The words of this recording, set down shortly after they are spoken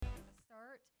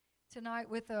tonight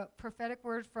with a prophetic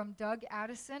word from Doug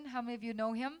Addison. How many of you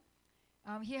know him?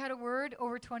 He had a word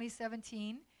over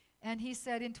 2017, and he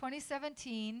said in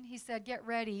 2017, he said, get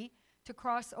ready to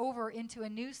cross over into a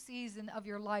new season of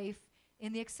your life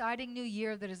in the exciting new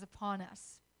year that is upon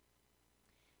us.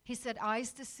 He said,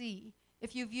 eyes to see.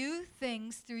 If you view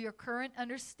things through your current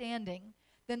understanding,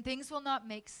 then things will not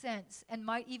make sense and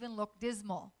might even look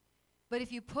dismal. But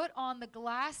if you put on the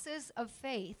glasses of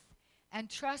faith and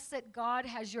trust that God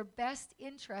has your best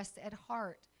interest at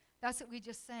heart, that's what we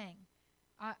just sang.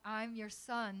 I'm your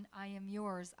son, I am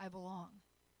yours, I belong.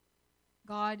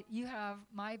 God, you have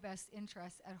my best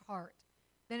interests at heart.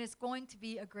 Then it's going to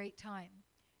be a great time.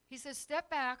 He says, step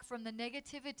back from the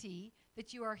negativity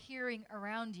that you are hearing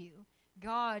around you.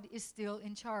 God is still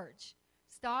in charge.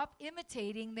 Stop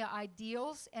imitating the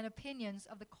ideals and opinions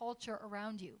of the culture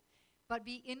around you, but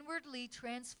be inwardly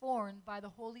transformed by the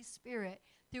Holy Spirit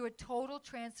through a total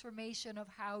transformation of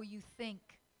how you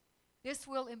think. This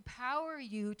will empower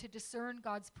you to discern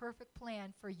God's perfect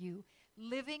plan for you,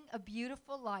 living a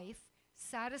beautiful life,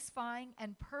 satisfying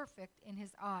and perfect in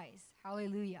his eyes.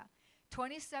 Hallelujah.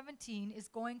 2017 is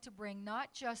going to bring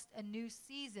not just a new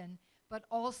season, but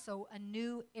also a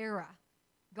new era.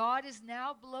 God is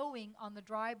now blowing on the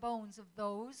dry bones of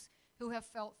those who have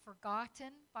felt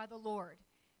forgotten by the Lord.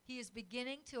 He is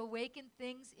beginning to awaken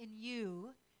things in you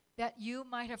that you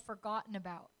might have forgotten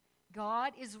about.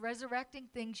 God is resurrecting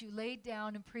things you laid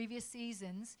down in previous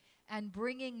seasons and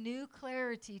bringing new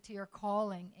clarity to your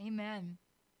calling. Amen.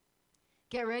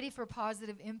 Get ready for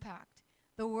positive impact.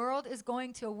 The world is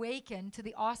going to awaken to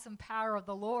the awesome power of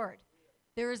the Lord.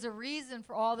 There is a reason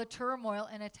for all the turmoil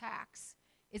and attacks.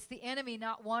 It's the enemy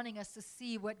not wanting us to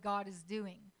see what God is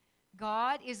doing.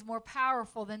 God is more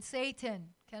powerful than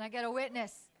Satan. Can I get a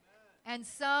witness? Amen. And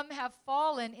some have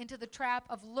fallen into the trap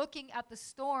of looking at the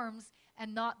storms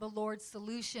and not the Lord's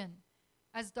solution.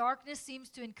 As darkness seems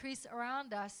to increase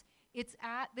around us, it's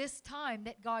at this time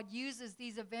that God uses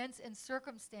these events and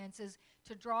circumstances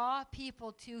to draw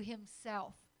people to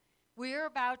himself. We're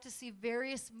about to see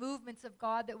various movements of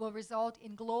God that will result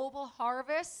in global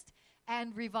harvest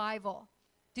and revival.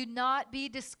 Do not be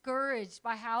discouraged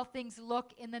by how things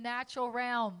look in the natural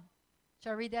realm.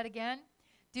 Shall I read that again?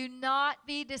 Do not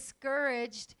be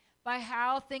discouraged by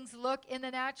how things look in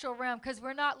the natural realm, because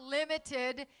we're not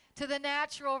limited to the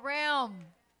natural realm.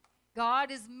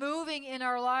 God is moving in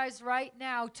our lives right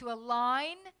now to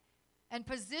align and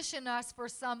position us for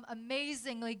some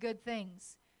amazingly good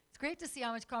things. It's great to see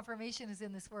how much confirmation is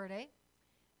in this word, eh?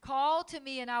 Call to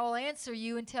me and I will answer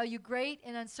you and tell you great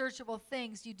and unsearchable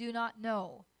things you do not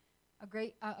know.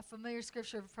 A familiar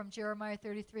scripture from Jeremiah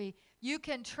 33. You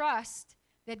can trust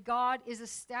that God is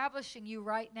establishing you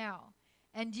right now,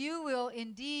 and you will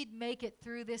indeed make it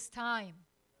through this time.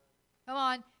 Come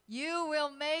on, you will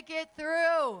make it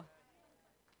through.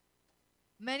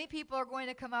 Many people are going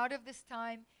to come out of this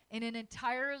time in an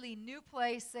entirely new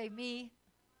place. Say me.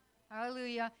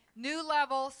 Hallelujah. New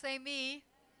level. Say me.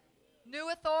 New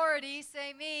authority.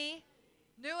 Say me.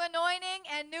 New anointing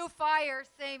and new fire.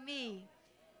 Say me.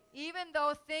 Even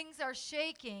though things are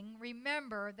shaking,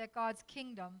 remember that God's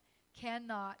kingdom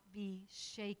cannot be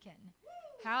shaken.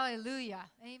 Hallelujah.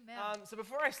 Amen. So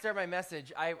before I start my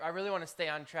message, I really want to stay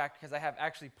on track because I have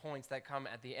actually points that come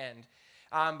at the end.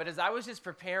 But as I was just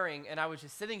preparing and I was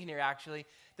just sitting here actually,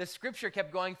 the scripture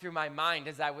kept going through my mind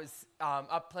as I was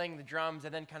up playing the drums,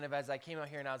 and then kind of as I came out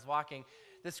here and I was walking.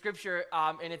 The scripture,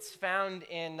 and it's found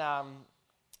in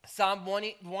Psalm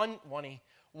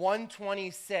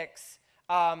 126,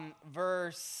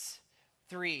 verse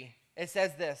 3. It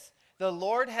says this: the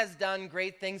Lord has done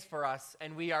great things for us,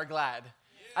 and we are glad. Yeah.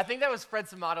 I think that was Fred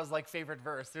Samato's favorite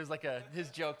verse. There's his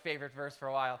joke favorite verse for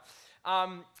a while.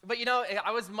 But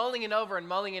I was mulling it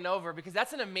over because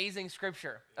that's an amazing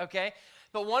scripture, okay?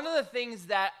 But one of the things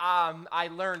that I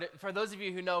learned, for those of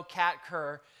you who know Kat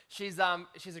Kerr, she's a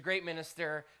great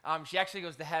minister. She actually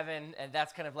goes to heaven, and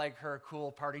that's kind of like her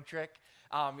cool party trick.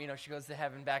 She goes to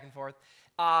heaven back and forth.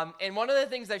 And one of the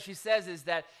things that she says is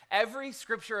that every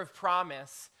scripture of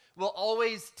promise will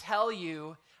always tell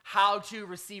you how to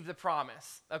receive the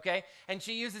promise, okay? And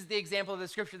she uses the example of the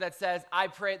scripture that says, I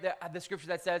pray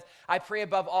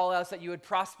above all else that you would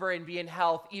prosper and be in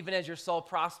health, even as your soul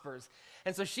prospers.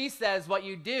 And so she says what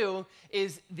you do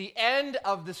is the end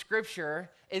of the scripture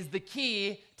is the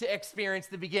key to experience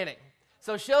the beginning.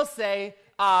 So she'll say,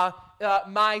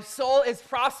 my soul is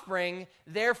prospering,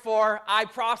 therefore I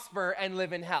prosper and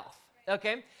live in health,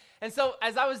 okay? And so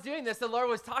as I was doing this, the Lord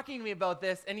was talking to me about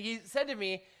this, and he said to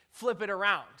me, flip it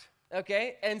around,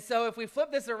 okay? And so if we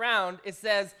flip this around, it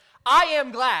says, I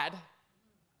am glad,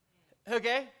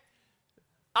 okay?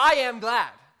 I am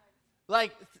glad.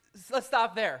 Like, let's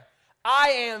stop there. I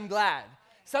am glad.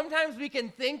 Sometimes we can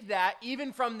think that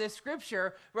even from this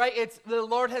scripture, right? It's the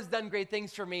Lord has done great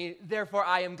things for me, therefore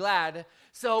I am glad.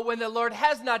 So when the Lord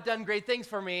has not done great things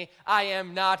for me, I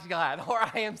am not glad or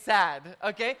I am sad,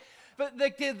 okay? But the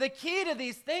key to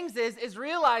these things is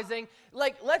realizing,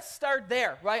 like, let's start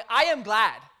there, right? I am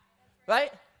glad,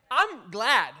 right? I'm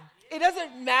glad. It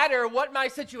doesn't matter what my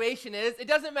situation is. It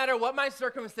doesn't matter what my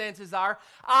circumstances are.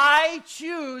 I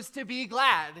choose to be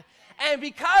glad. And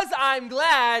because I'm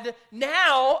glad,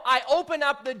 now I open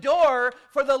up the door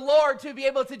for the Lord to be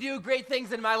able to do great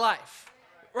things in my life,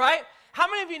 right? How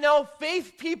many of you know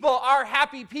faith people are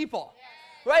happy people,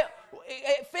 right?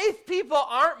 Faith people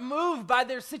aren't moved by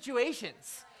their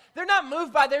situations. They're not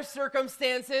moved by their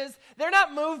circumstances. They're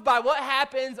not moved by what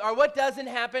happens or what doesn't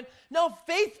happen. No,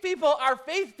 faith people are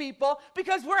faith people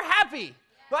because we're happy,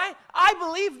 right? I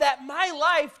believe that my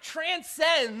life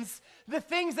transcends the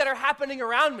things that are happening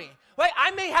around me. Right?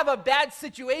 I may have a bad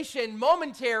situation,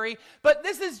 momentary, but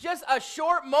this is just a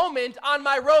short moment on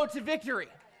my road to victory,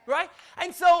 right?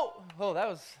 And so,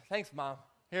 thanks, Mom.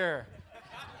 Here.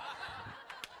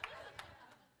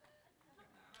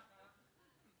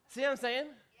 See what I'm saying?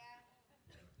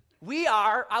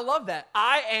 Yeah. I love that.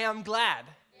 I am glad.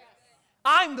 Yes.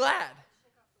 I'm glad.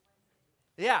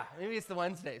 Yeah, maybe it's the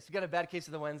Wednesdays. You got a bad case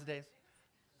of the Wednesdays?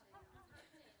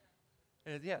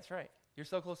 Yeah, that's right. You're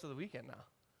so close to the weekend now.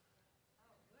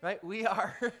 Right? We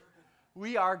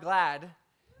are glad.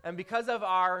 And because of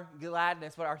our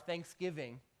gladness, our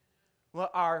thanksgiving,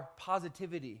 our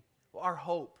positivity, our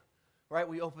hope, right?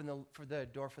 We open the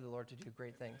door for the Lord to do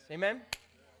great things. Amen?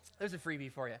 There's a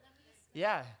freebie for you.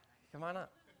 Yeah, come on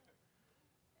up.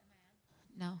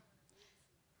 No.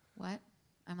 What?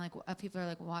 I'm like, people are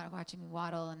like watching me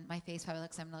waddle, and my face probably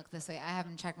looks, I'm going to look this way. I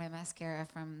haven't checked my mascara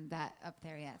from that up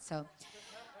there yet. So,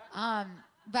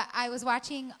 but I was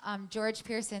watching George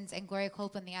Pearson's and Gloria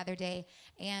Copeland the other day,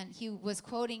 and he was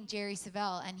quoting Jerry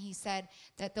Savelle, and he said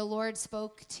that the Lord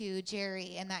spoke to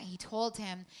Jerry and that he told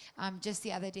him just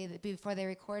the other day that before they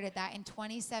recorded that in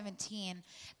 2017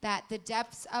 that the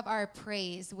depths of our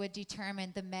praise would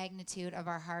determine the magnitude of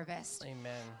our harvest.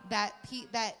 Amen.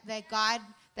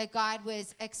 That God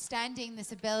was extending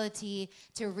this ability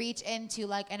to reach into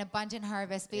like an abundant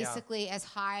harvest, basically as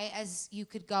high as you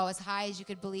could go, as high as you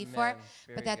could believe for,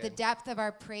 but that the depth of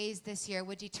our praise this year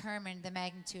would determine the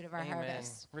magnitude of our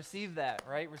harvest. Receive that,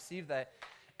 right? Receive that.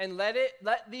 And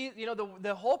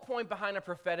the whole point behind a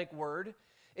prophetic word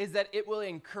is that it will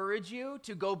encourage you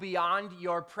to go beyond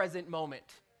your present moment.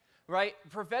 Right?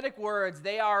 Prophetic words,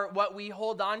 they are what we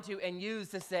hold on to and use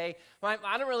to say,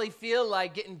 I don't really feel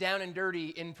like getting down and dirty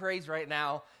in praise right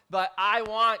now, but I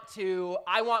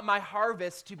want my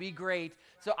harvest to be great,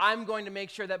 so I'm going to make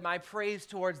sure that my praise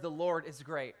towards the Lord is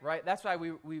great, right? That's why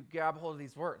we grab hold of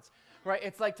these words, right?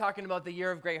 It's like talking about the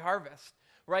year of great harvest.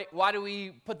 Right? Why do we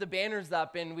put the banners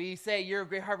up and we say year of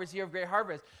great harvest, year of great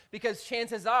harvest? Because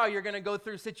chances are you're going to go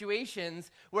through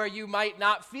situations where you might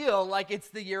not feel like it's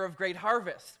the year of great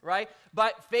harvest, right?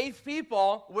 But faith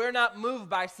people, we're not moved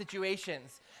by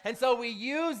situations. And so we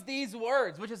use these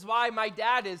words, which is why my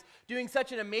dad is doing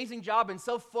such an amazing job and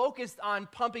so focused on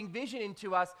pumping vision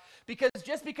into us, because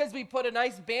just because we put a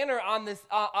nice banner on this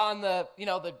on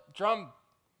the drum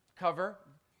cover,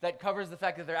 that covers the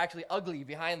fact that they're actually ugly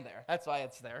behind there. That's why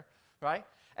it's there, right?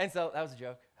 And so that was a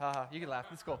joke. Haha, you can laugh.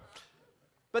 It's cool.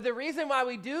 But the reason why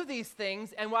we do these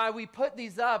things and why we put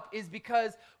these up is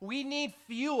because we need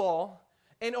fuel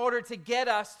in order to get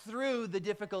us through the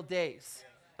difficult days.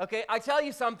 Okay, I tell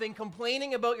you something,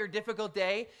 complaining about your difficult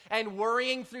day and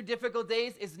worrying through difficult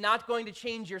days is not going to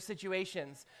change your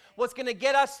situations. What's going to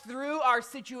get us through our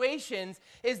situations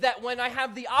is that when I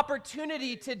have the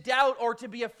opportunity to doubt or to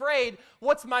be afraid,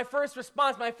 what's my first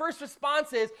response? My first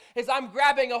response is I'm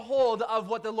grabbing a hold of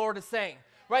what the Lord is saying.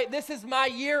 Right? This is my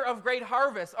year of great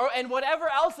harvest. And whatever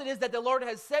else it is that the Lord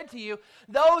has said to you,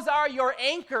 those are your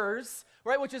anchors,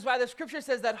 right? Which is why the scripture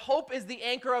says that hope is the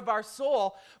anchor of our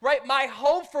soul, right? My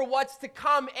hope for what's to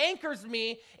come anchors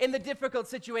me in the difficult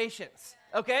situations,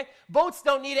 okay? Boats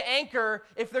don't need an anchor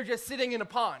if they're just sitting in a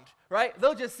pond, right?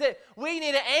 They'll just sit. We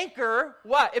need an anchor,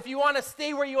 what? If you want to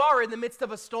stay where you are in the midst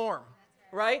of a storm.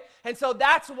 Right? And so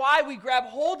that's why we grab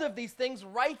hold of these things,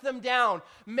 write them down,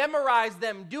 memorize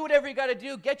them, do whatever you got to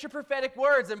do, get your prophetic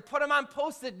words and put them on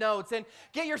Post-it notes and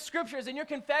get your scriptures and your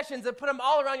confessions and put them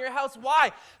all around your house.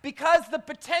 Why? Because the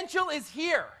potential is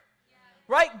here,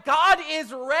 right? God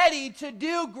is ready to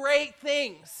do great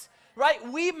things, right?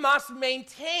 We must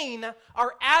maintain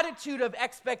our attitude of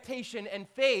expectation and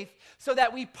faith so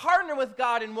that we partner with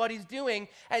God in what he's doing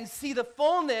and see the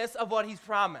fullness of what he's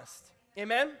promised.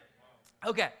 Amen?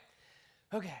 Okay,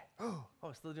 Okay. Oh,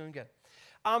 still doing good.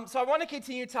 So I want to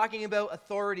continue talking about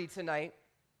authority tonight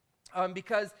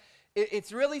because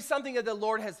it's really something that the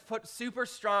Lord has put super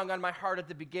strong on my heart at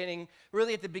the beginning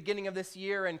of this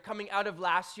year and coming out of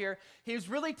last year. He was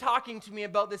really talking to me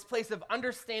about this place of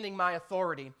understanding my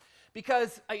authority.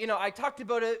 Because, I talked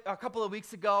about it a couple of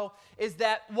weeks ago, is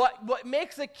that what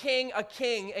makes a king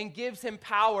and gives him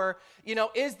power,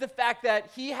 is the fact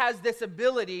that he has this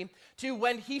ability to,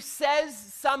 when he says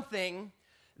something,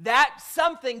 that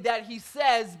something that he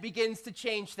says begins to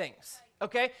change things.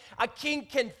 Okay? A king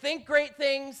can think great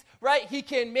things, right? He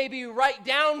can maybe write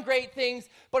down great things,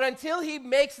 but until he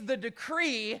makes the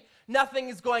decree, nothing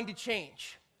is going to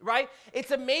change. Right?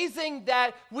 It's amazing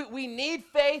that we need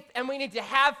faith, and we need to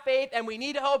have faith, and we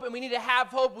need hope, and we need to have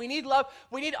hope. We need love.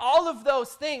 We need all of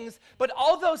those things, but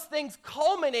all those things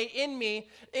culminate in me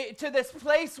to this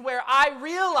place where I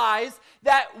realize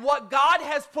that what God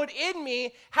has put in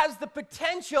me has the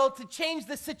potential to change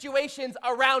the situations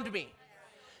around me.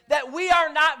 That we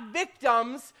are not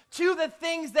victims to the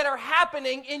things that are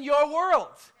happening in your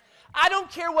world. I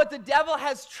don't care what the devil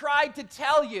has tried to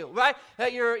tell you, right?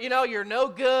 That you're no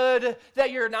good,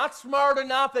 that you're not smart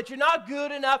enough, that you're not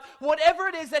good enough. Whatever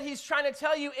it is that he's trying to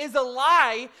tell you is a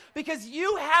lie, because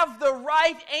you have the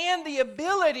right and the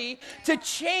ability to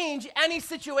change any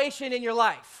situation in your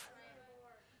life.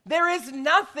 There is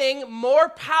nothing more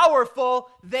powerful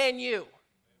than you.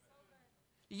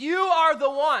 You are the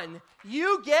one.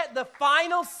 You get the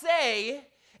final say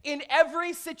in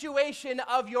every situation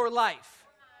of your life.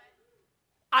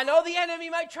 I know the enemy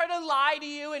might try to lie to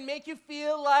you and make you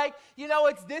feel like,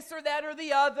 it's this or that or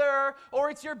the other, or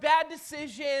it's your bad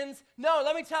decisions. No,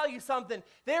 let me tell you something.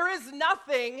 There is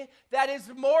nothing that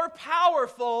is more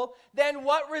powerful than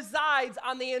what resides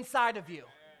on the inside of you.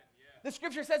 The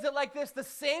scripture says it like this: the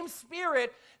same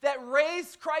spirit that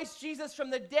raised Christ Jesus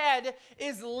from the dead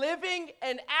is living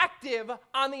and active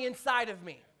on the inside of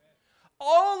me.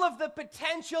 All of the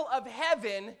potential of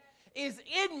heaven is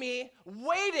in me,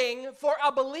 waiting for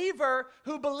a believer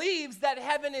who believes that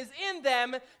heaven is in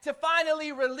them to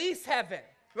finally release heaven,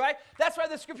 right? That's why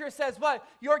the scripture says what?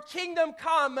 Your kingdom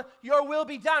come, your will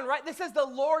be done, right? This is the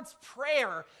Lord's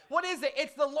Prayer. What is it?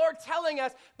 It's the Lord telling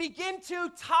us, begin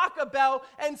to talk about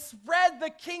and spread the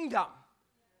kingdom.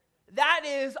 That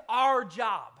is our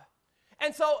job.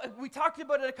 And so we talked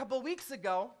about it a couple of weeks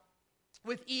ago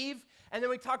with Eve, and then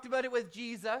we talked about it with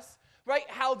Jesus. Right?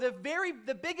 How the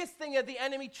biggest thing that the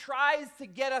enemy tries to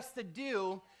get us to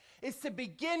do is to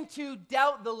begin to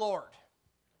doubt the Lord.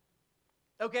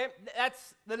 Okay?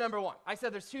 That's the number one. I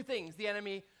said there's two things the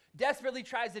enemy desperately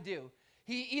tries to do.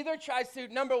 He either tries to,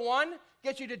 number one,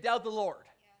 get you to doubt the Lord.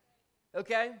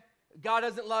 Okay? God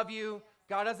doesn't love you.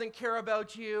 God doesn't care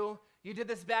about you. You did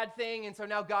this bad thing, and so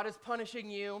now God is punishing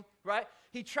you. Right?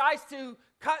 He tries to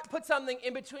put something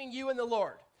in between you and the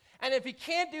Lord. And if he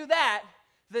can't do that,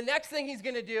 the next thing he's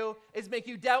going to do is make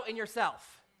you doubt in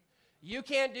yourself. You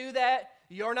can't do that.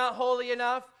 You're not holy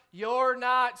enough. You're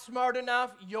not smart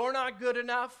enough. You're not good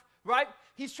enough, right?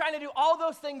 He's trying to do all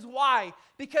those things. Why?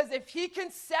 Because if he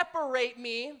can separate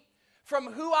me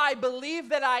from who I believe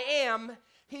that I am,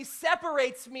 he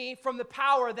separates me from the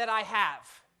power that I have.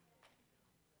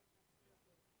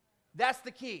 That's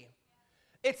the key.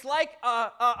 It's like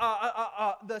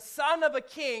the son of a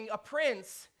king, a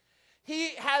prince.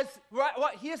 He has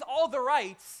all the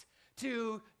rights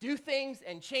to do things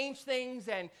and change things,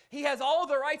 and he has all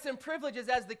the rights and privileges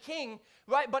as the king,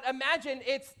 right? But imagine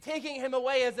it's taking him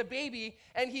away as a baby,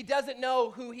 and he doesn't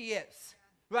know who he is,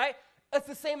 right? It's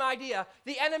the same idea.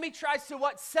 The enemy tries to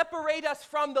separate us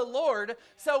from the Lord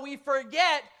so we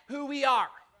forget who we are,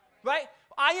 right?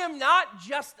 I am not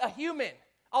just a human.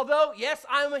 Although, yes,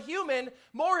 I'm a human,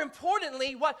 more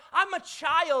importantly, I'm a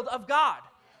child of God.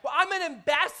 Well, I'm an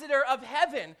ambassador of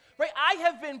heaven, right? I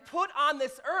have been put on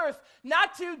this earth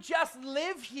not to just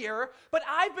live here, but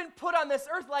I've been put on this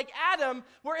earth like Adam,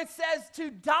 where it says to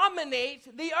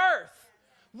dominate the earth.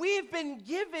 We've been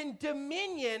given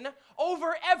dominion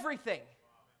over everything.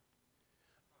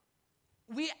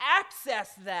 We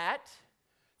access that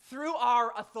through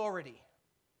our authority.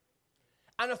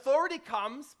 And authority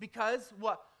comes because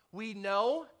we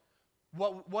know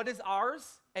what is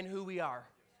ours and who we are.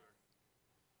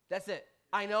 That's it.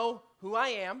 I know who I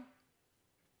am.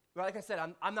 Like I said,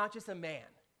 I'm not just a man.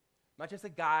 I'm not just a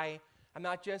guy. I'm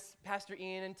not just Pastor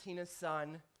Ian and Tina's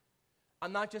son.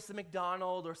 I'm not just a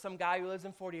McDonald or some guy who lives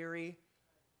in Fort Erie.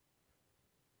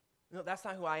 No, that's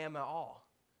not who I am at all.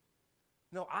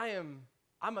 No,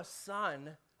 I'm a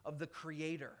son of the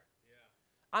Creator.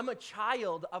 Yeah. I'm a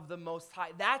child of the Most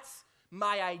High. That's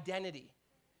my identity.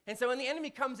 And so when the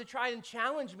enemy comes to try and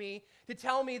challenge me, to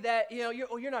tell me that,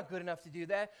 you're not good enough to do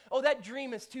that. Oh, that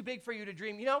dream is too big for you to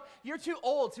dream. You're too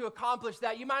old to accomplish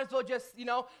that. You might as well just,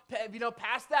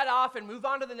 pass that off and move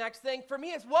on to the next thing. For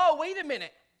me, it's, whoa, wait a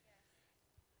minute.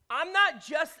 I'm not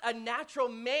just a natural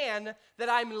man that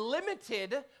I'm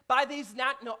limited by these,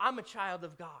 no, I'm a child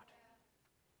of God.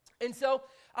 And so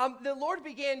the Lord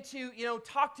began to,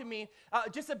 talk to me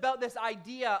just about this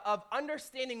idea of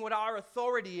understanding what our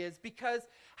authority is, because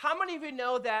how many of you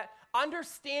know that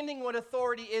understanding what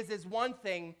authority is one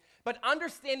thing, but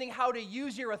understanding how to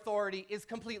use your authority is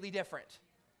completely different?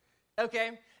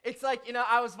 Okay? It's like,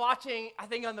 I was watching, I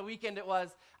think on the weekend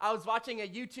I was watching a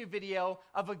YouTube video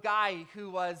of a guy who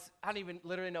was, I don't even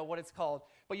literally know what it's called,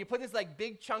 but you put this like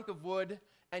big chunk of wood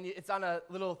and it's on a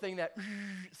little thing that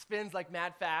spins like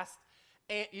mad fast.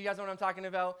 And you guys know what I'm talking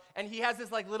about? And he has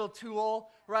this like little tool,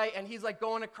 right? And he's like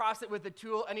going across it with the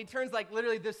tool and he turns like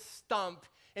literally this stump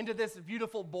into this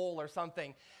beautiful bowl or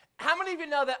something. How many of you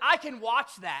know that I can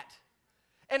watch that?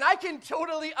 And I can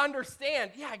totally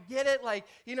understand. Yeah, I get it. Like,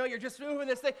 you're just moving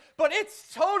this thing. But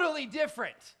it's totally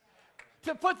different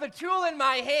to put the tool in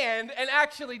my hand and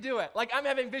actually do it. Like, I'm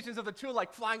having visions of the tool,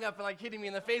 like, flying up and, like, hitting me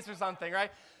in the face or something,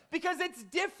 right? Because it's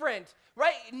different,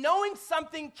 right? Knowing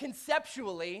something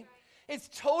conceptually is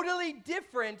totally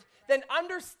different than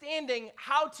understanding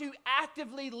how to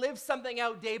actively live something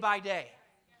out day by day.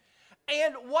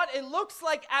 And what it looks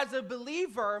like as a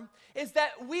believer is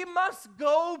that we must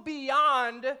go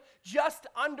beyond just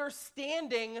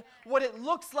understanding what it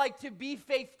looks like to be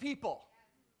faith people.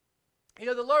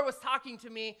 The Lord was talking to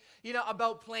me,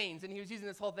 about planes, and he was using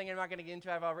this whole thing, and I'm not going to get into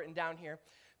it, I've all written down here.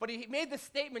 But he made this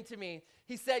statement to me.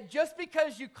 He said, just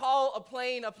because you call a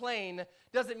plane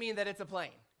doesn't mean that it's a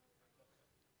plane.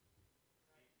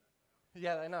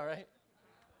 Yeah, I know, right?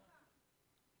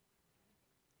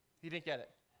 You didn't get it.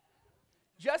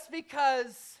 Just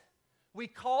because we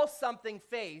call something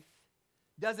faith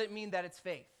doesn't mean that it's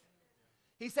faith.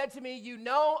 He said to me,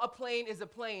 a plane is a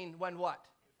plane when what?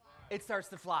 It starts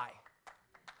to fly.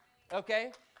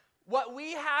 Okay? What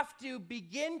we have to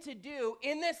begin to do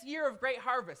in this year of great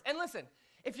harvest, and listen,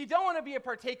 if you don't want to be a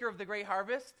partaker of the great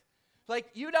harvest,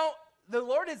 the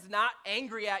Lord is not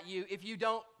angry at you if you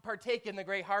don't partake in the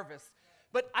great harvest.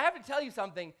 But I have to tell you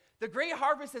something, the great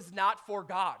harvest is not for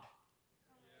God.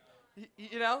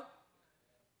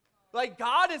 Like,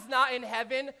 God is not in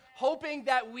heaven hoping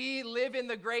that we live in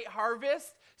the great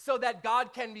harvest so that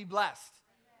God can be blessed.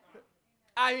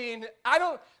 I mean, I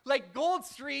don't, like gold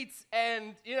streets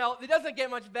and, it doesn't get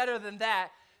much better than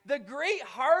that. The great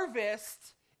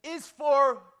harvest is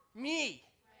for me.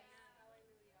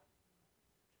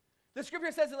 The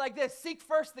scripture says it like this: seek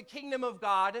first the kingdom of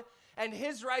God and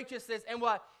his righteousness, and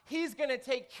what? He's going to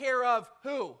take care of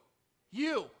who?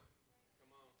 You.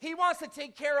 He wants to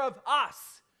take care of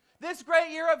us. This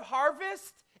great year of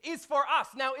harvest is for us.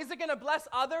 Now, is it going to bless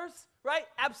others? Right?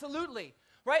 Absolutely.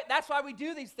 Right? That's why we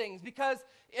do these things, because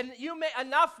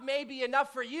enough may be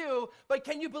enough for you, but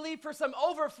can you believe for some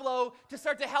overflow to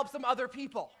start to help some other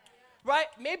people? Right?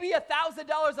 Maybe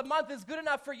 $1,000 a month is good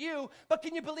enough for you, but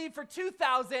can you believe for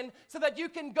 $2,000 so that you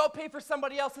can go pay for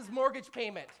somebody else's mortgage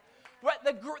payment? Right?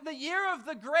 The year of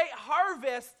the great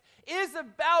harvest is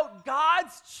about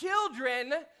God's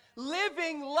children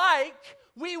living like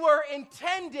we were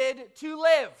intended to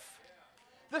live.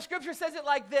 The scripture says it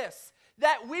like this,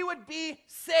 that we would be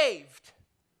saved.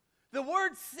 The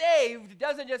word saved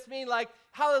doesn't just mean like,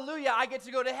 hallelujah, I get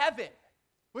to go to heaven,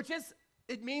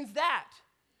 it means that.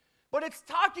 But it's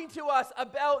talking to us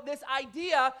about this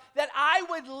idea that I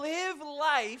would live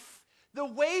life the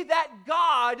way that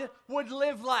God would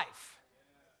live life.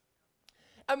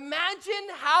 Imagine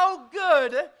how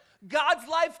good God's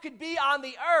life could be on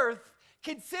the earth,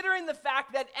 considering the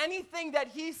fact that anything that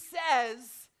he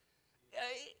says,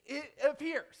 it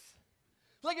appears.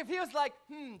 Like if he was like,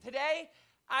 today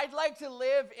I'd like to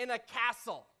live in a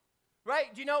castle, right?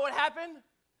 Do you know what happened?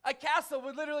 A castle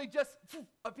would literally just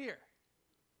appear.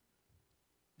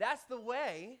 That's the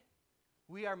way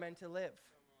we are meant to live.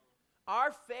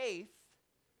 Our faith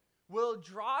will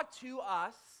draw to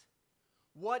us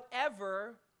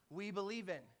whatever we believe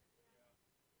in.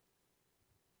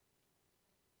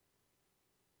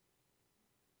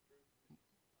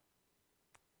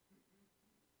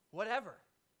 Whatever.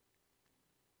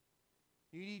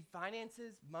 You need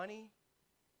finances, money,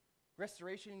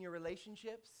 restoration in your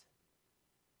relationships.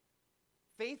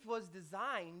 Faith was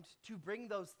designed to bring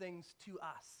those things to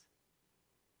us.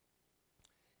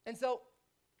 And so,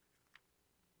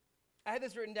 I had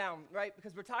this written down, right?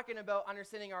 Because we're talking about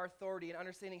understanding our authority and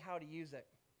understanding how to use it.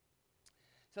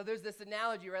 So there's this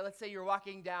analogy, right? Let's say you're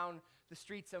walking down the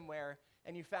street somewhere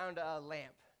and you found a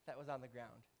lamp that was on the ground,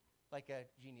 like a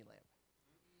genie lamp.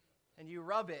 And you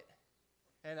rub it,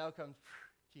 and out comes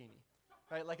genie,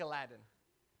 right, like Aladdin.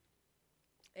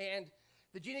 And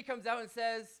the genie comes out and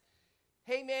says,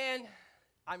 hey, man,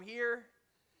 I'm here,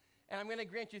 and I'm going to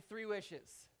grant you 3 wishes.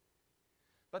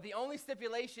 But the only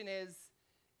stipulation is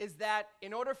that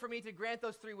in order for me to grant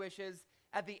those 3 wishes,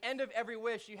 at the end of every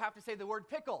wish, you have to say the word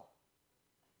pickle.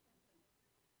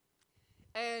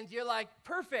 And you're like,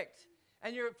 perfect.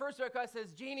 And your first request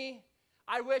says, genie,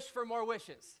 I wish for more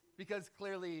wishes. Because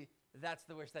clearly, that's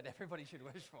the wish that everybody should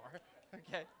wish for.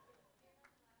 Okay?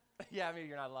 Yeah, maybe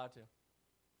you're not allowed to.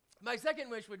 My second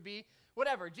wish would be,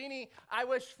 whatever, genie, I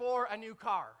wish for a new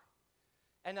car.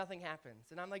 And nothing happens.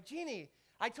 And I'm like, genie,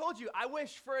 I told you, I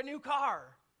wish for a new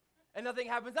car. And nothing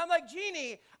happens. I'm like,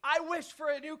 genie, I wish for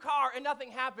a new car, and nothing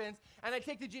happens. And I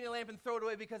take the genie lamp and throw it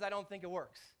away because I don't think it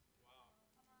works.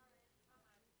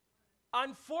 Wow.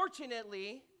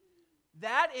 Unfortunately,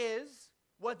 that is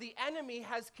what the enemy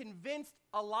has convinced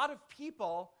a lot of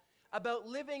people about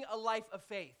living a life of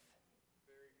faith.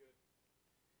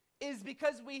 Very good. Is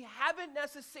because we haven't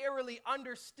necessarily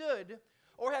understood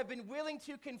or have been willing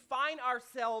to confine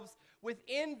ourselves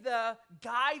within the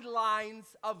guidelines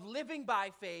of living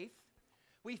by faith.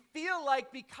 We feel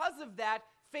like because of that,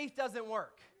 faith doesn't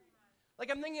work.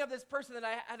 Like I'm thinking of this person that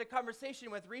I had a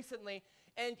conversation with recently,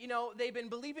 and they've been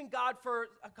believing God for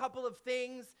a couple of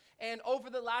things, and over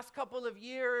the last couple of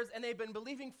years, and they've been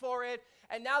believing for it,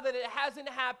 and now that it hasn't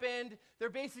happened,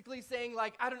 they're basically saying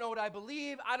like, I don't know what I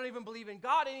believe, I don't even believe in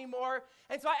God anymore.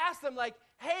 And so I asked them like,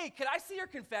 hey, can I see your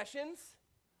confessions?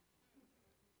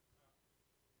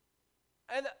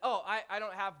 And, I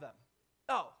don't have them.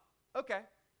 Oh, okay.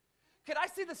 Could I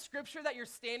see the scripture that you're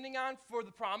standing on for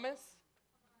the promise?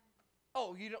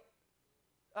 Oh, you don't.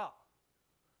 Oh.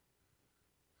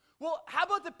 Well, how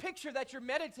about the picture that you're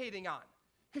meditating on?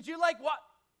 Could you what?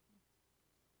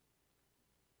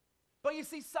 But you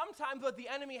see, sometimes what the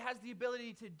enemy has the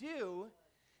ability to do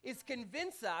is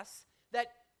convince us that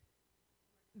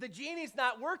the genie's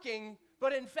not working,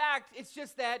 but in fact, it's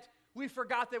just that we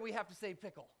forgot that we have to say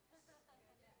pickle.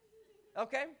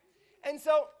 Okay? And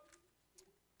so,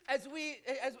 as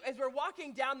we're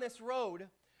walking down this road,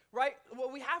 right,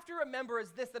 what we have to remember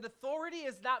is this, that authority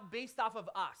is not based off of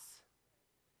us.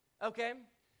 Okay?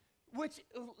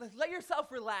 Let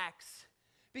yourself relax,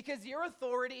 because your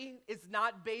authority is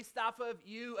not based off of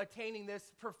you attaining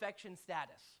this perfection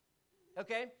status.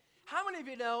 Okay? How many of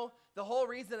you know the whole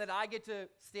reason that I get to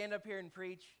stand up here and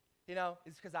preach,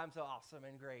 is because I'm so awesome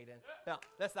and great? And no,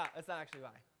 that's not actually why.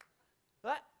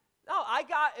 But no, I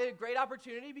got a great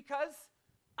opportunity because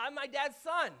I'm my dad's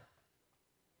son.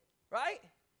 Right?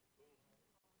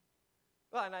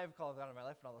 Well, and I have called out in my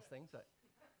life and all those things, but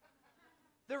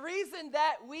the reason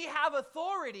that we have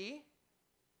authority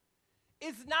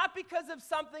is not because of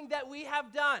something that we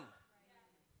have done.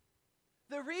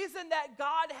 The reason that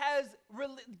God has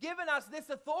given us this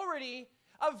authority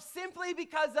of simply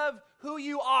because of who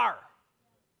you are.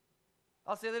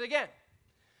 I'll say that again.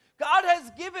 God has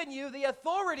given you the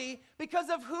authority because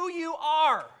of who you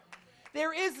are.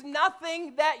 There is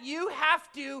nothing that you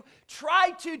have to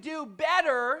try to do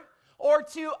better or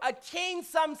to attain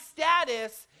some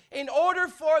status in order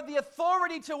for the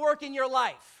authority to work in your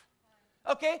life.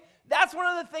 Okay? That's one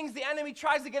of the things the enemy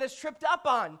tries to get us tripped up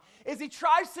on, is he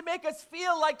tries to make us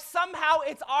feel like somehow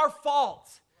it's our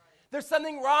fault. There's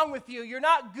something wrong with you. You're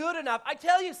not good enough. I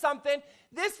tell you something,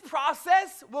 this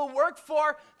process will work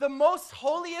for the most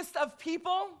holiest of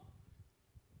people,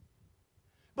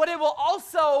 but it will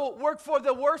also work for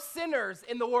the worst sinners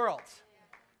in the world.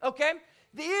 Okay?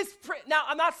 Now,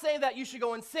 I'm not saying that you should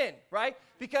go and sin, right?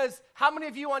 Because how many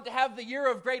of you want to have the year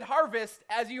of great harvest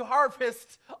as you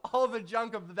harvest all the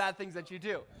junk of the bad things that you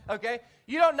do? Okay?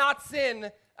 You don't not sin.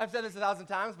 I've said this 1,000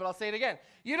 times, but I'll say it again.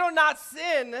 You don't not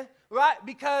sin, right?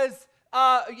 Because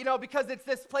it's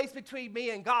this place between me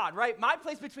and God, right? My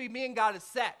place between me and God is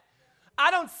set. I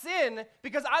don't sin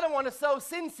because I don't want to sow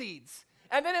sin seeds.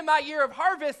 And then in my year of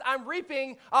harvest, I'm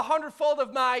reaping 100-fold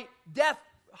of my death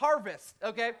harvest,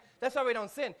 okay? That's why we don't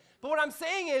sin. But what I'm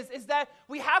saying is that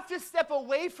we have to step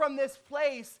away from this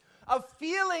place of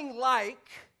feeling like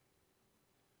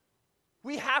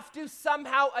we have to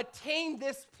somehow attain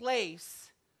this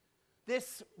place,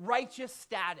 this righteous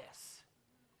status,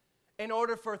 in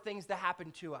order for things to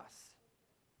happen to us.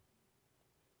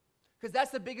 Because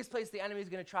that's the biggest place the enemy is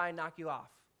going to try and knock you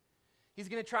off. He's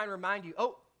going to try and remind you,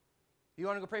 oh, you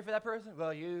want to go pray for that person?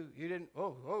 Well, you didn't,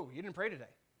 you didn't pray today.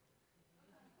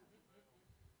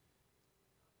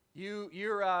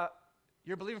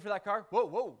 You're believing for that car?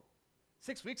 Whoa.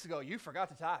 6 weeks ago, you forgot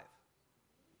to tithe.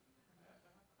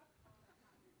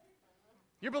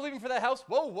 You're believing for that house?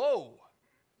 Whoa, whoa.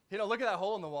 Look at that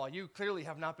hole in the wall. You clearly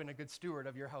have not been a good steward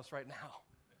of your house right now.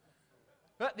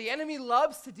 But the enemy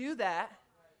loves to do that.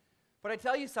 But I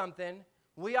tell you something,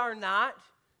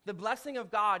 the blessing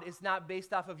of God is not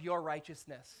based off of your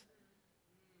righteousness.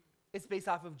 It's based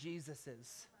off of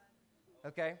Jesus's.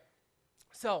 Okay?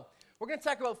 So, we're going to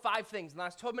talk about 5 things in the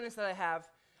last 12 minutes that I have.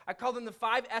 I call them the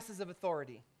 5 S's of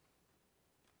authority.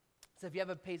 So if you have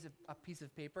a piece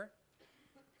of paper,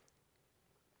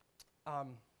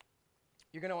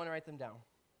 you're going to want to write them down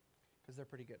because they're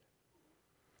pretty good.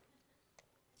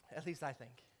 At least I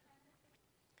think.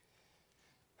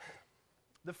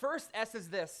 The first S is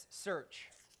this, search.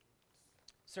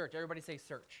 Search. Everybody say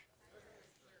search.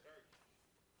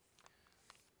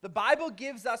 The Bible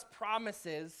gives us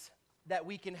promises that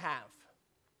we can have.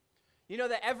 You know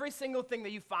that every single thing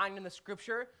that you find in the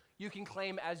Scripture, you can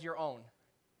claim as your own.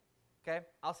 Okay?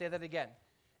 I'll say that again.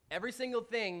 Every single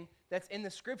thing that's in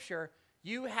the Scripture,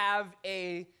 you have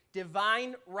a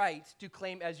divine right to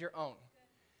claim as your own.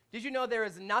 Did you know there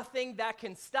is nothing that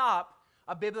can stop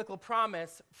a biblical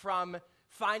promise from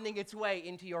finding its way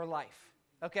into your life?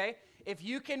 Okay? If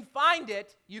you can find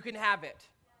it, you can have it.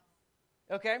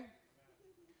 Okay?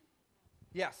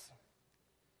 Yes.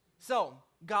 So,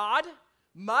 God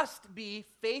must be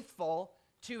faithful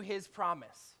to his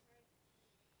promise.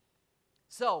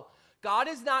 So, God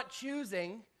is not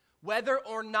choosing whether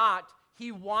or not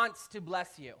he wants to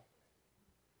bless you.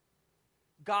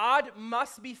 God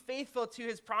must be faithful to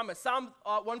his promise. Psalm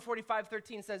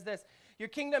 145:13 says this, "Your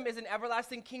kingdom is an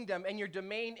everlasting kingdom, and your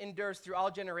domain endures through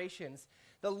all generations.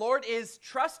 The Lord is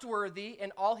trustworthy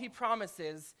in all he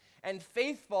promises and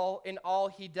faithful in all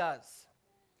he does."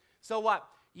 So what?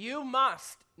 You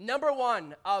must, number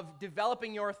one of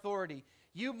developing your authority,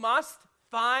 you must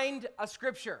find a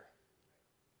scripture.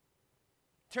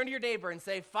 Turn to your neighbor and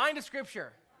say, find a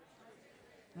scripture.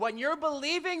 When you're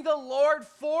believing the Lord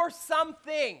for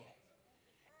something,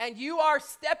 and you are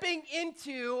stepping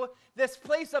into this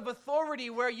place of authority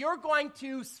where you're going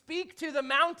to speak to the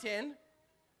mountain,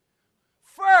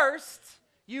 first,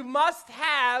 you must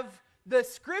have the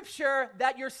scripture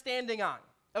that you're standing on,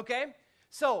 okay?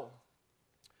 So,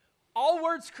 all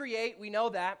words create, we know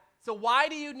that. So why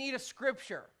do you need a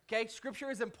scripture? Okay,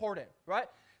 scripture is important, right?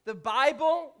 The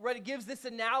Bible gives this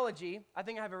analogy. I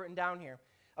think I have it written down here.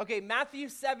 Okay, Matthew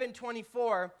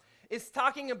 7:24 is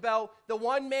talking about the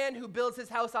one man who builds his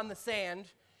house on the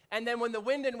sand, and then when the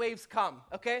wind and waves come,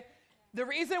 okay? The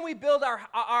reason we build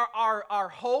our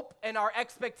hope and our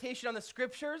expectation on the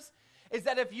scriptures is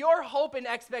that if your hope and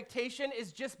expectation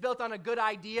is just built on a good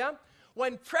idea,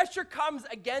 when pressure comes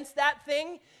against that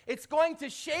thing, it's going to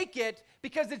shake it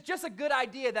because it's just a good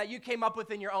idea that you came up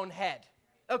with in your own head,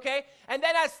 okay? And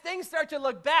then as things start to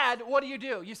look bad, what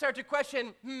do? You start to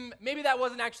question, maybe that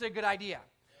wasn't actually a good idea.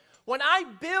 When I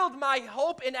build my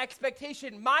hope and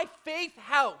expectation, my faith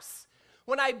house,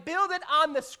 when I build it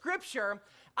on the scripture,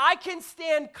 I can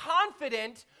stand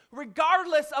confident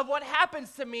regardless of what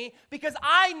happens to me because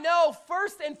I know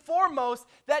first and foremost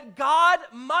that God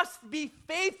must be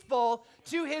faithful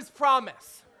to his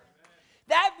promise.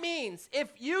 That means if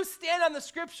you stand on the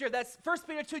scripture, that's 1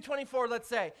 Peter 2:24, let's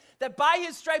say, that by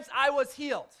his stripes I was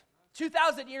healed.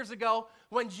 2,000 years ago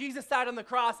when Jesus died on the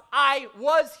cross, I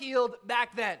was healed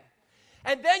back then.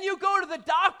 And then you go to the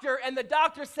doctor and the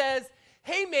doctor says,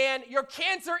 hey man, your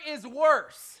cancer is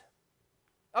worse.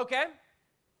 Okay?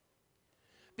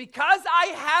 Because I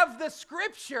have the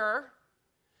scripture,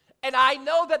 and I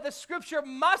know that the scripture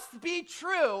must be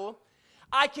true,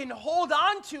 I can hold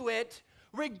on to it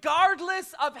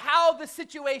regardless of how the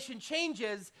situation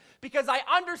changes, because I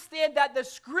understand that the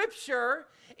scripture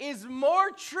is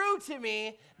more true to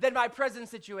me than my present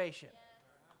situation.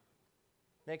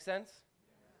 Make sense?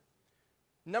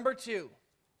 Number 2,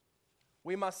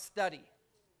 we must study.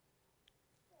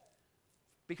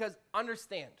 Because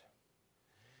understand,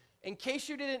 in case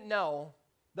you didn't know,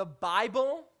 the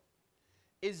Bible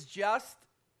is just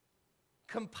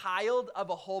compiled of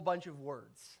a whole bunch of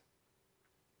words.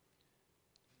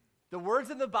 The words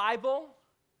in the Bible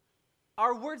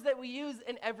are words that we use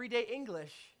in everyday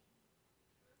English.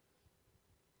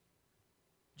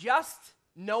 Just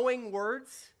knowing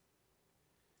words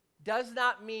does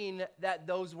not mean that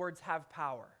those words have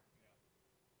power.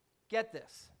 Get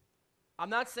this. I'm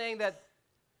not saying that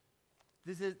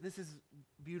this is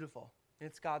beautiful, and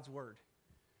it's God's word.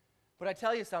 But I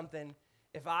tell you something,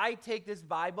 if I take this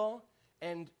Bible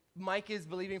and Mike is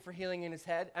believing for healing in his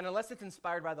head, and unless it's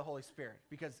inspired by the Holy Spirit,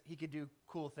 because he could do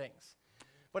cool things.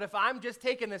 But if I'm just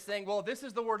taking this thing, well, this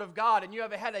is the word of God, and you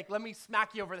have a headache, let me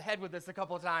smack you over the head with this a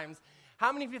couple of times.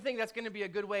 How many of you think that's going to be a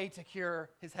good way to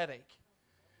cure his headache?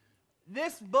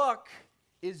 This book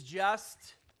is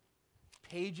just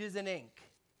pages and ink.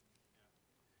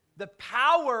 The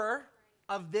power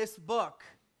of this book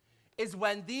is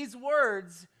when these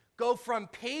words go from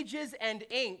pages and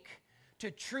ink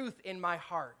to truth in my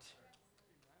heart.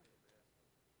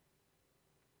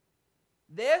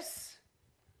 This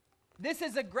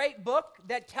is a great book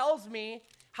that tells me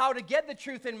how to get the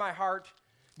truth in my heart.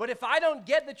 But if I don't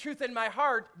get the truth in my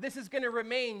heart, this is going to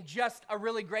remain just a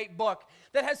really great book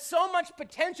that has so much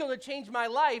potential to change my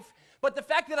life. But the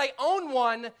fact that I own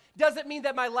one doesn't mean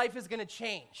that my life is going to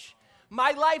change.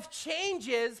 My life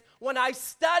changes when I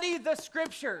study the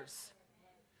scriptures.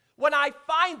 When I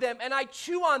find them and I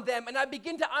chew on them and I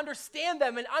begin to understand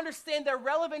them and understand their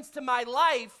relevance to my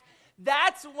life,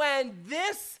 that's when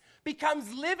this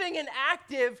becomes living and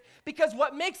active, because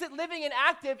what makes it living and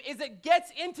active is it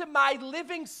gets into my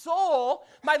living soul,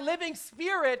 my living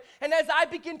spirit, and as I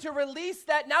begin to release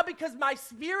that, now because my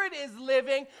spirit is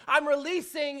living, I'm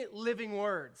releasing living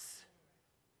words.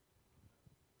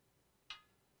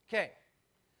 Okay,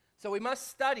 so we must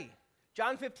study.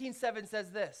 John 15:7 says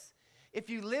this, if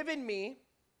you live in me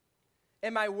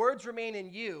and my words remain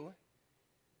in you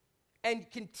and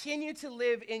continue to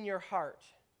live in your heart,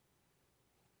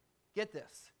 get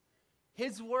this,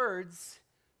 his words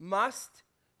must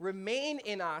remain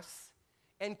in us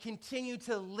and continue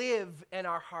to live in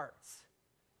our hearts.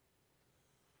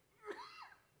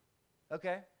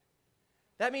 Okay?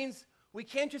 That means we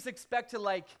can't just expect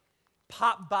to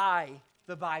pop by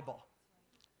the Bible.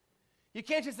 You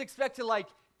can't just expect to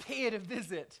pay it a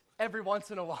visit every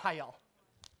once in a while.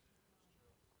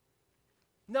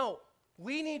 No,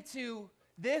 we need to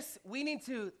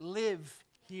live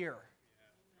here.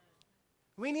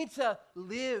 We need to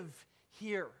live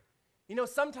here.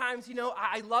 Sometimes,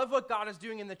 I love what God is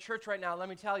doing in the church right now. Let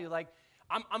me tell you,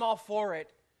 I'm all for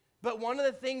it. But one of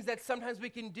the things that sometimes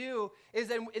we can do is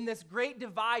in this great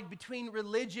divide between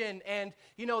religion and,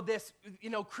 this,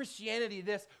 Christianity,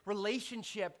 this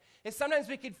relationship, is sometimes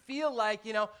we could feel like,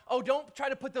 oh, don't try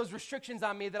to put those restrictions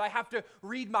on me that I have to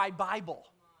read my Bible.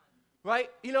 Right?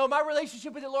 My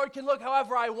relationship with the Lord can look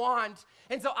however I want,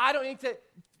 and so I don't need to.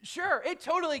 Sure, it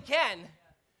totally can.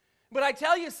 But I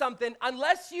tell you something,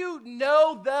 unless you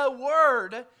know the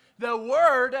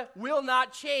word will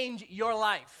not change your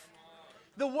life.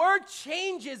 The word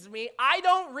changes me. I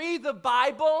don't read the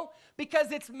Bible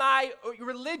because it's my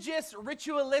religious,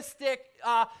 ritualistic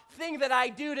thing that I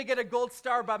do to get a gold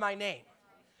star by my name.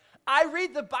 I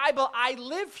read the Bible, I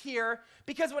live here,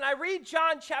 because when I read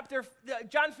John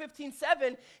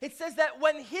 15:7, it says that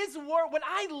when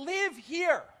I live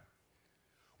here,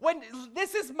 when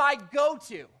this is my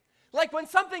go-to. When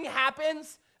something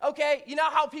happens, okay, you know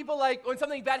how people when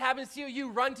something bad happens to you, you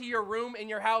run to your room in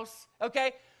your house,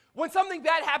 okay? When something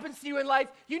bad happens to you in life,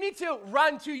 you need to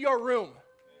run to your room,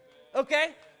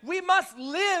 okay? We must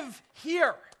live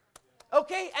here,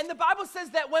 okay? And the Bible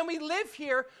says that when we live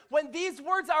here, when these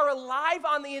words are alive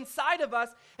on the inside of us,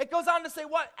 it goes on to say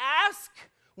what? Ask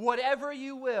whatever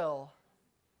you will,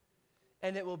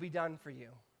 and it will be done for you.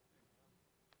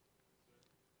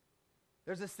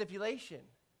 There's a stipulation.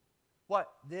 What?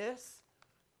 This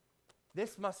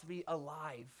must be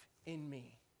alive in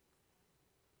me.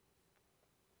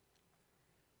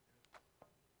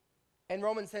 And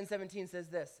Romans 10:17 says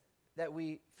this, that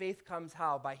faith comes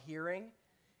how? By hearing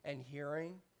and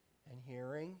hearing and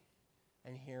hearing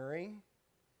and hearing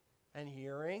and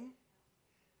hearing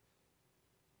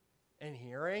and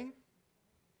hearing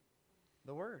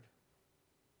the word.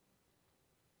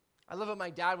 I love what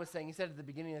my dad was saying. He said at the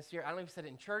beginning of this year, I don't know if he said it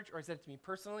in church or he said it to me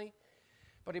personally,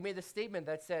 but he made the statement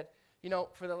that said,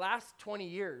 for the last 20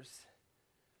 years,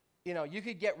 you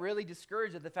could get really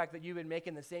discouraged at the fact that you've been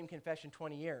making the same confession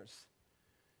 20 years.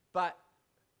 But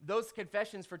those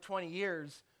confessions for 20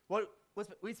 years,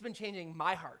 what's been changing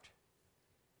my heart?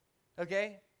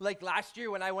 Okay? Last year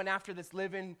when I went after this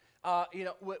living,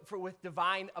 with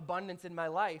divine abundance in my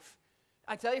life,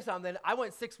 I tell you something, I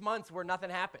went 6 months where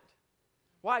nothing happened.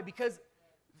 Why? Because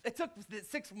it took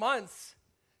 6 months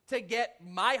to get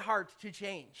my heart to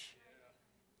change.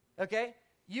 Okay?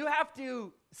 You have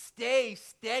to stay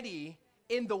steady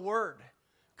in the word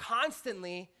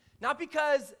constantly, not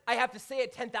because I have to say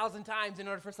it 10,000 times in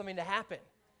order for something to happen.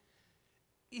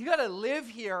 You got to live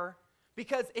here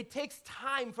because it takes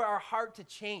time for our heart to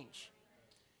change.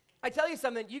 I tell you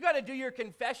something, you got to do your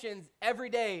confessions every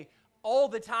day, all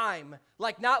the time,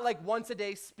 not once a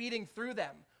day, speeding through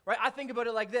them. Right? I think about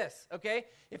it like this, okay?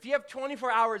 If you have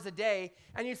 24 hours a day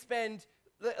and you spend,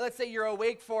 let's say you're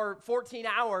awake for 14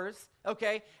 hours,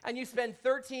 okay? And you spend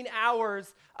 13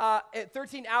 hours,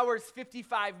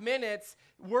 55 minutes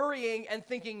worrying and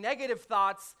thinking negative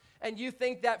thoughts, and you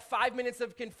think that 5 minutes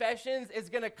of confessions is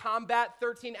going to combat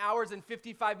 13 hours and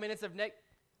 55 minutes of You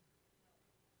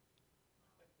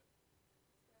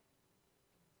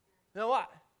know what?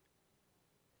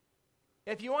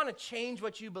 If you want to change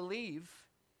what you believe,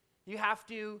 you have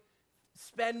to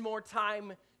spend more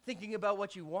time thinking about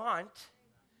what you want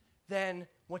than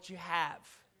what you have.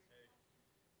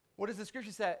 What does the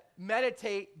scripture say?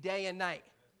 Meditate day and night.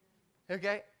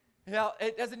 Okay? Now,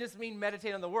 it doesn't just mean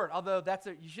meditate on the word, although that's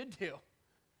what you should do.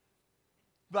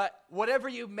 But whatever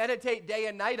you meditate day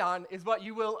and night on is what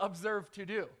you will observe to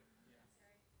do.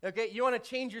 Okay? You want to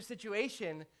change your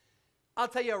situation, I'll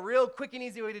tell you a real quick and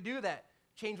easy way to do that.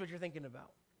 Change what you're thinking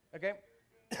about. Okay?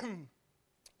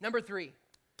 Number 3,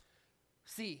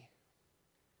 C.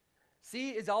 C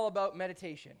is all about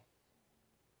meditation.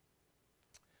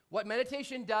 What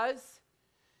meditation does,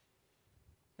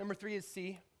 number 3 is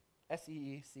C,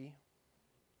 S-E-E, C.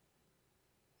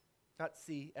 Not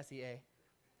C, S-E-A.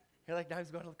 You're like, now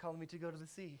he's calling me to go to the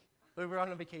sea. But we're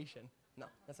on a vacation. No,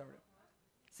 that's not right.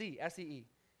 C, S-E-E.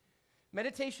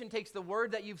 Meditation takes the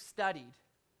word that you've studied,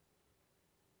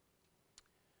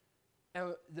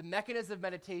 and the mechanism of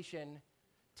meditation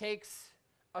takes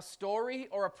a story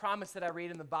or a promise that I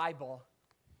read in the Bible,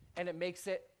 and it makes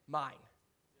it mine.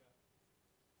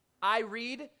 I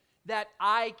read that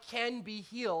I can be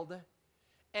healed,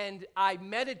 and I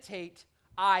meditate,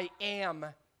 I am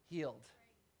healed.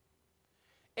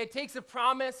 It takes a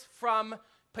promise from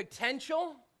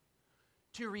potential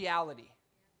to reality.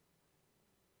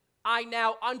 I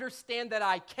now understand that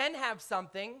I can have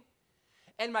something,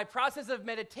 and my process of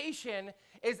meditation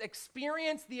is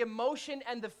experience the emotion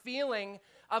and the feeling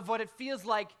of what it feels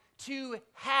like to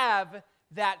have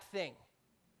that thing.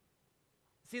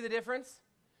 See the difference?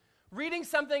 Reading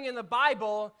something in the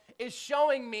Bible is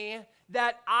showing me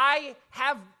that I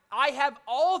have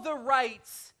all the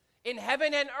rights in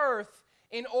heaven and earth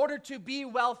in order to be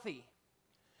wealthy.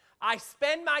 I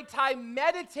spend my time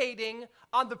meditating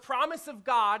on the promise of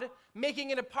God, making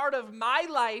it a part of my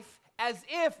life as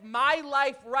if my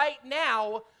life right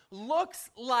now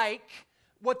looks like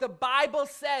what the Bible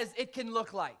says it can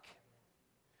look like.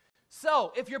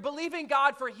 So, if you're believing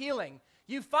God for healing,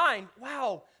 you find,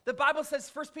 wow, the Bible says,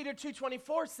 1 Peter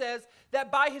 2:24 says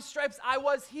that by his stripes I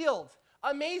was healed.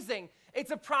 Amazing.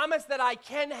 It's a promise that I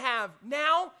can have.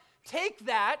 Now, take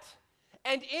that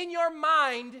and in your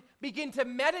mind begin to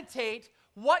meditate,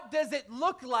 what does it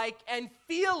look like and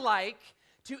feel like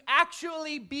to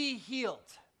actually be healed?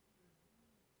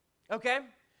 Okay?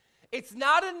 It's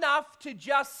not enough to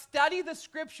just study the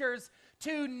scriptures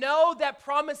to know that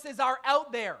promises are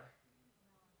out there.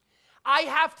 I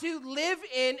have to live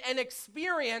in and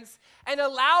experience and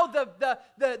allow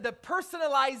the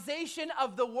personalization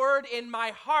of the word in my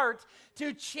heart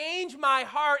to change my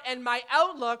heart and my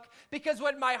outlook, because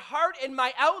when my heart and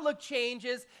my outlook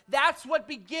changes, that's what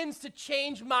begins to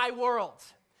change my world.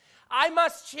 I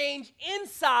must change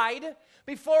inside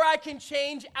before I can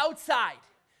change outside.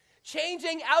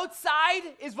 Changing outside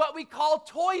is what we call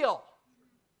toil.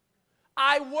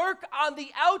 I work on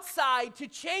the outside to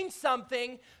change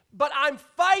something, but I'm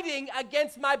fighting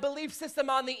against my belief system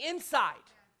on the inside.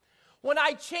 When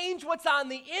I change what's on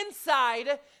the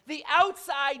inside, the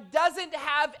outside doesn't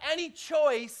have any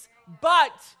choice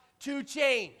but to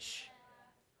change.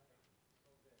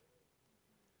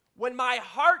 When my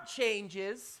heart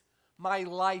changes, my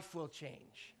life will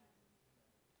change.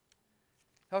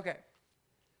 Okay.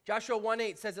 Joshua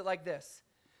 1:8 says it like this.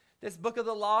 This book of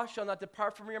the law shall not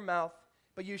depart from your mouth,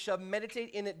 but you shall meditate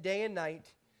in it day and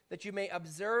night, that you may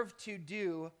observe to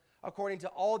do according to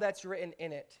all that's written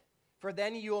in it. For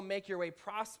then you will make your way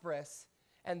prosperous,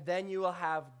 and then you will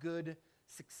have good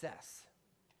success.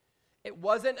 It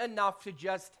wasn't enough to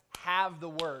just have the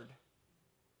word.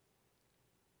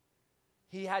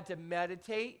 He had to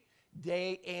meditate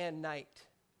day and night.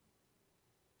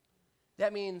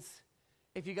 That means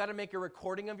if you got to make a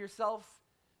recording of yourself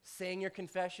saying your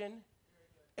confession,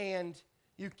 and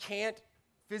you can't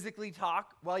physically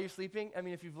talk while you're sleeping. I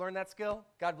mean, if you've learned that skill,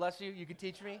 God bless you, you could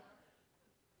teach me.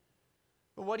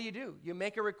 But what do? You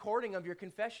make a recording of your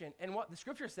confession, and what the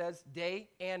scripture says, day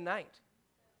and night.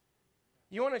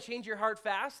 You want to change your heart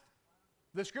fast?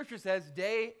 The scripture says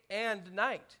day and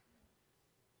night.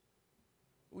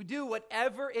 We do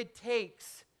whatever it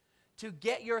takes to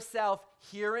get yourself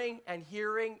hearing and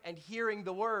hearing and hearing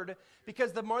the word,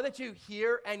 because the more that you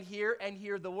hear and hear and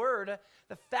hear the word,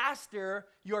 the faster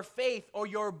your faith or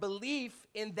your belief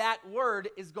in that word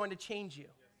is going to change you.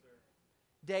 Yes,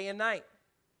 day and night.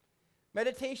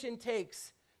 Meditation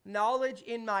takes knowledge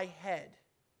in my head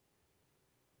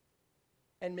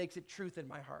and makes it truth in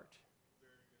my heart.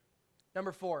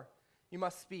 Number 4, You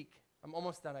must speak. I'm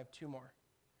almost done. I have 2 more.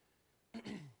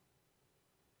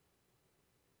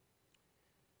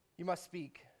 You must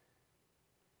speak.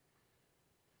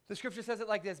 The scripture says it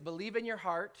like this: believe in your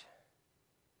heart,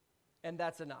 and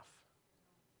that's enough.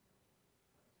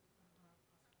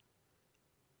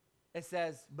 It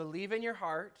says, believe in your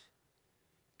heart,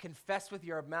 confess with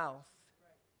your mouth,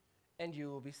 and you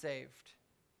will be saved.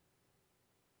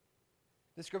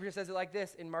 The scripture says it like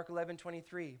this in Mark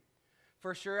 11:23.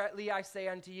 For surely I say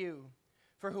unto you,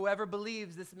 for whoever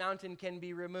believes this mountain can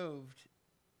be removed.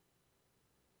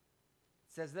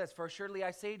 It says this, for surely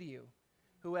I say to you,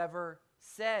 whoever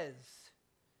says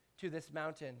to this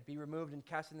mountain, be removed and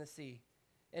cast in the sea,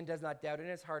 and does not doubt in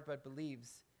his heart, but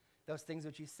believes those things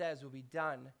which he says will be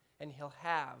done, and he'll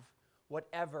have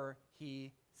whatever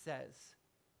he says.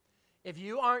 If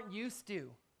you aren't used to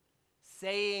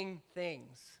saying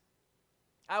things,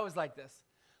 I was like this.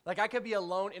 Like I could be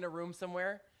alone in a room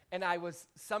somewhere, and I was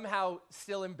somehow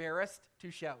still embarrassed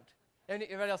to shout.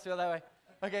 Anybody else feel that way?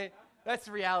 Okay, that's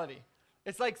the reality.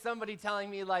 It's like somebody telling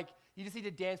me, like, you just need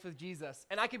to dance with Jesus.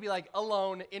 And I could be like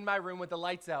alone in my room with the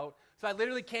lights out, so I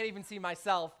literally can't even see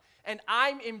myself, and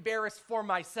I'm embarrassed for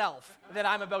myself that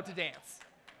I'm about to dance.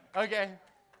 Okay?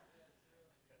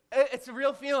 It's a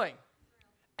real feeling.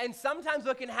 And sometimes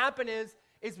what can happen is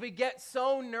we get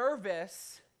so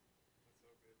nervous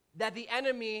that the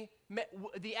enemy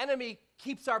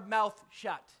keeps our mouth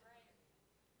shut.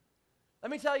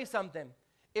 Let me tell you something.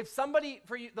 If somebody,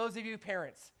 for you, those of you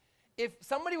parents, if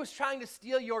somebody was trying to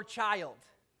steal your child,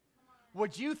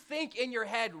 would you think in your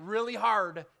head really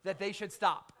hard that they should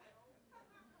stop?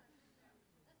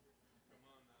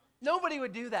 Nobody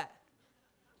would do that.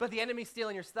 But the enemy's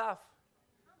stealing your stuff.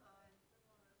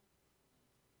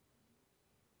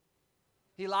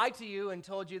 He lied to you and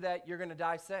told you that you're going to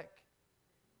die sick.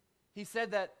 He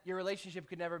said that your relationship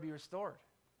could never be restored.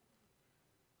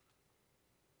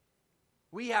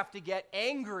 We have to get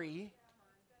angry.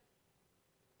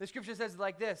 The scripture says it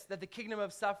like this, that the kingdom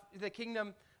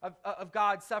of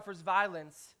God suffers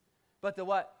violence, but the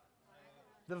what?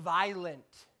 The violent.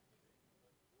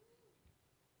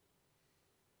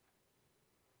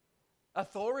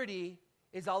 Authority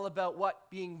is all about what?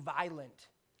 Being violent.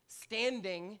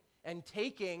 Standing and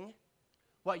taking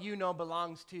what you know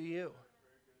belongs to you.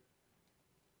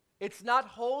 It's not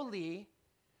holy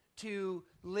to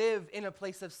live in a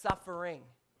place of suffering.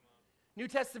 New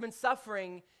Testament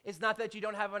suffering is not that you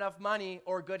don't have enough money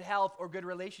or good health or good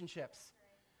relationships.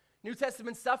 New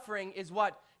Testament suffering is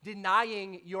what?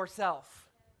 Denying yourself.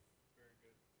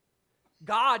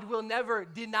 God will never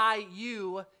deny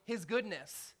you his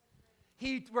goodness.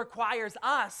 He requires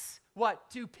us, what?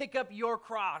 To pick up your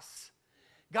cross.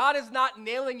 God is not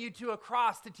nailing you to a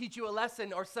cross to teach you a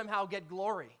lesson or somehow get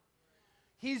glory.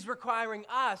 He's requiring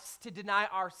us to deny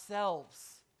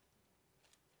ourselves.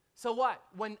 So what?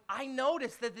 When I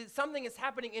notice that something is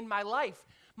happening in my life,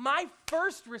 my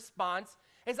first response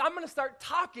is I'm going to start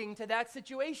talking to that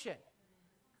situation.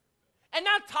 And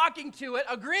not talking to it,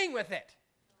 agreeing with it.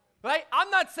 Right? I'm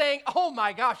not saying, oh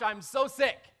my gosh, I'm so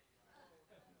sick.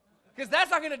 Because that's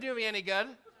not going to do me any good.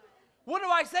 What do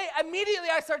I say? Immediately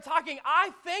I start talking.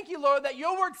 I thank you, Lord, that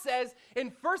your word says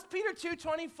in 1 Peter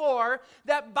 2:24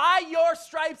 that by your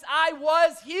stripes I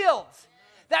was healed.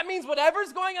 That means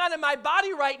whatever's going on in my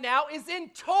body right now is in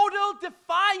total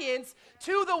defiance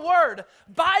to the word.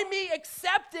 By me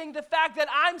accepting the fact that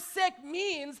I'm sick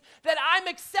means that I'm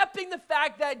accepting the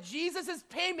fact that Jesus'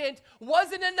 payment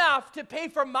wasn't enough to pay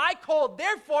for my cold.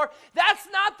 Therefore, that's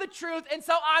not the truth. And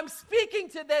so I'm speaking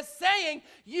to this saying,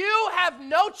 you have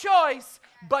no choice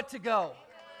but to go.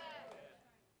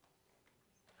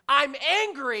 I'm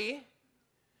angry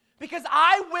because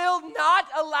I will not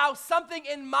allow something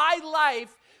in my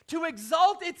life to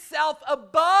exalt itself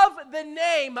above the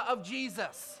name of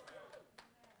Jesus.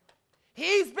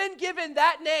 He's been given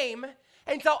that name,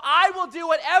 and so I will do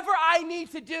whatever I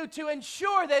need to do to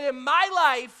ensure that in my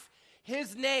life,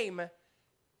 his name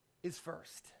is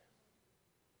first.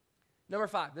 Number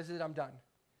 5, this is it, I'm done.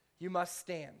 You must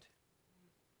stand.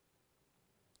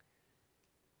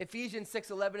 Ephesians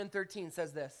 6:11 and 13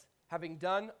 says this, having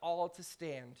done all to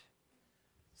stand,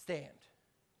 stand.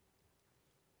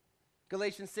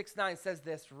 Galatians 6:9 says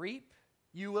this, reap,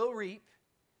 you will reap,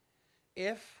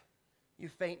 if you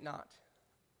faint not.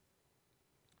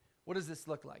 What does this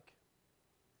look like?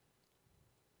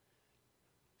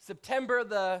 September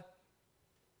the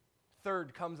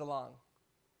 3rd comes along,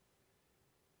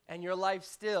 and your life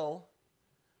still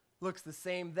looks the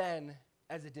same then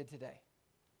as it did today.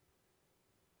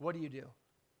 What do?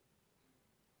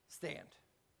 Stand.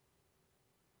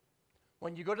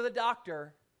 When you go to the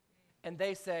doctor and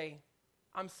they say,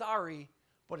 I'm sorry,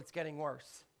 but it's getting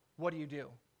worse. What do?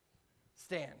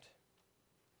 Stand.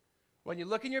 When you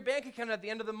look in your bank account at the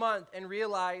end of the month and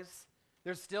realize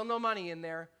there's still no money in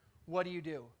there, what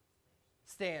do?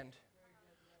 Stand.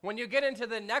 When you get into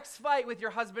the next fight with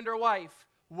your husband or wife,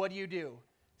 what do?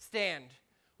 Stand.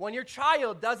 When your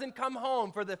child doesn't come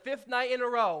home for the 5th night in a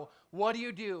row, what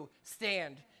do?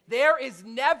 Stand. There is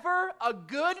never a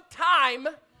good time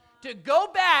to go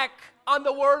back on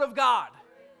the Word of God.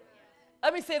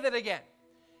 Let me say that again.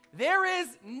 There is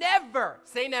never,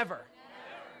 say never. Never.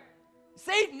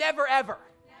 Say never ever.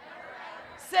 Never,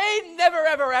 ever. Say never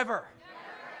ever ever. Never,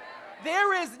 ever.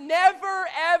 There is never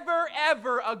ever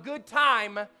ever a good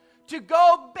time to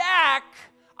go back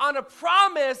on a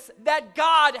promise that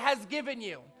God has given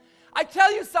you. I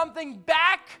tell you something,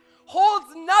 back holds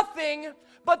nothing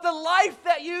but the life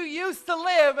that you used to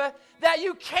live, that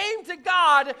you came to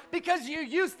God because you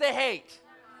used to hate.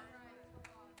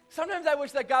 Sometimes I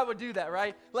wish that God would do that,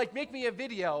 right? Like make me a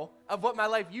video of what my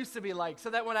life used to be like so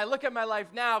that when I look at my life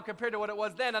now compared to what it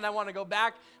was then and I want to go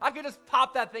back, I could just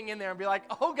pop that thing in there and be like,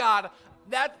 oh God,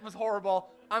 that was horrible.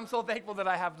 I'm so thankful that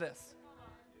I have this.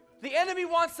 The enemy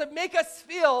wants to make us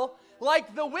feel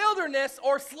like the wilderness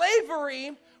or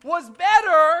slavery was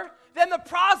better than the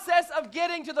process of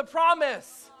getting to the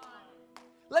promise.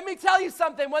 Let me tell you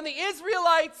something. When the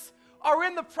Israelites are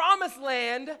in the promised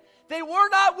land, they were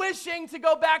not wishing to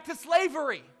go back to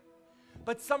slavery.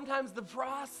 But sometimes the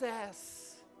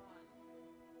process.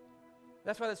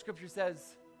 That's why the scripture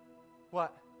says,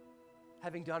 what?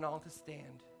 Having done all to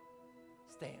stand.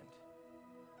 Stand.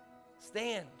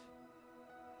 Stand.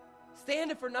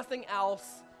 Stand if for nothing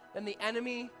else than the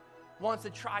enemy wants to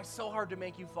try so hard to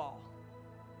make you fall.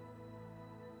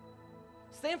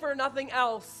 Stand for nothing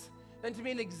else than to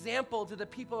be an example to the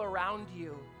people around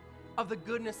you of the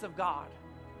goodness of God.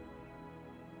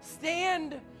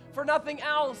 Stand for nothing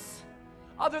else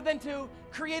other than to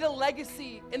create a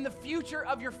legacy in the future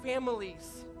of your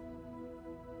families.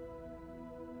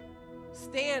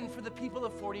 Stand for the people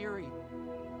of Fort Erie.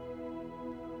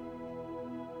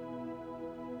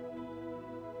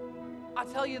 I'll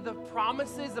tell you, the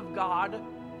promises of God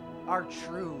are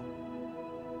true.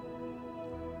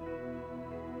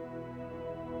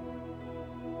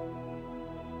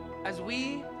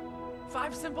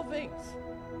 Five simple things.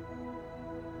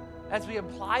 As we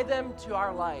apply them to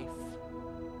our life,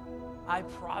 I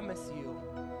promise you,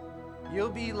 you'll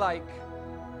be like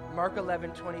Mark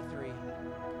 11:23.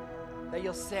 That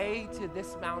you'll say to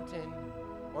this mountain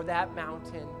or that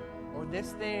mountain or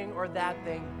this thing or that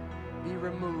thing, be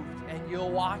removed, and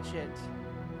you'll watch it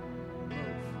move.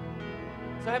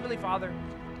 So Heavenly Father,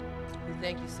 we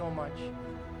thank you so much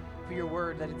for your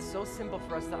word, that it's so simple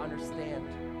for us to understand.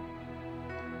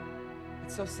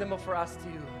 It's so simple for us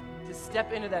to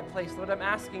step into that place. Lord, I'm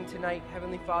asking tonight,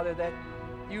 Heavenly Father, that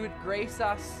you would grace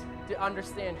us to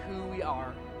understand who we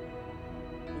are.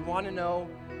 We want to know,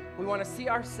 we want to see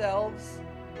ourselves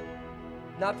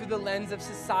not through the lens of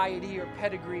society or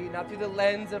pedigree, not through the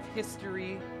lens of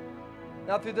history,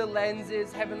 not through the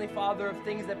lenses, Heavenly Father, of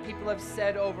things that people have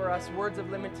said over us, words of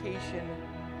limitation,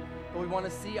 but we want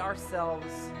to see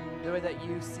ourselves the way that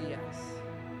you see us.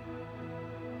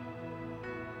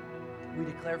 We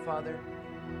declare, Father,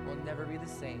 we'll never be the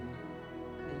same.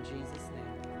 In Jesus'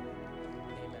 name.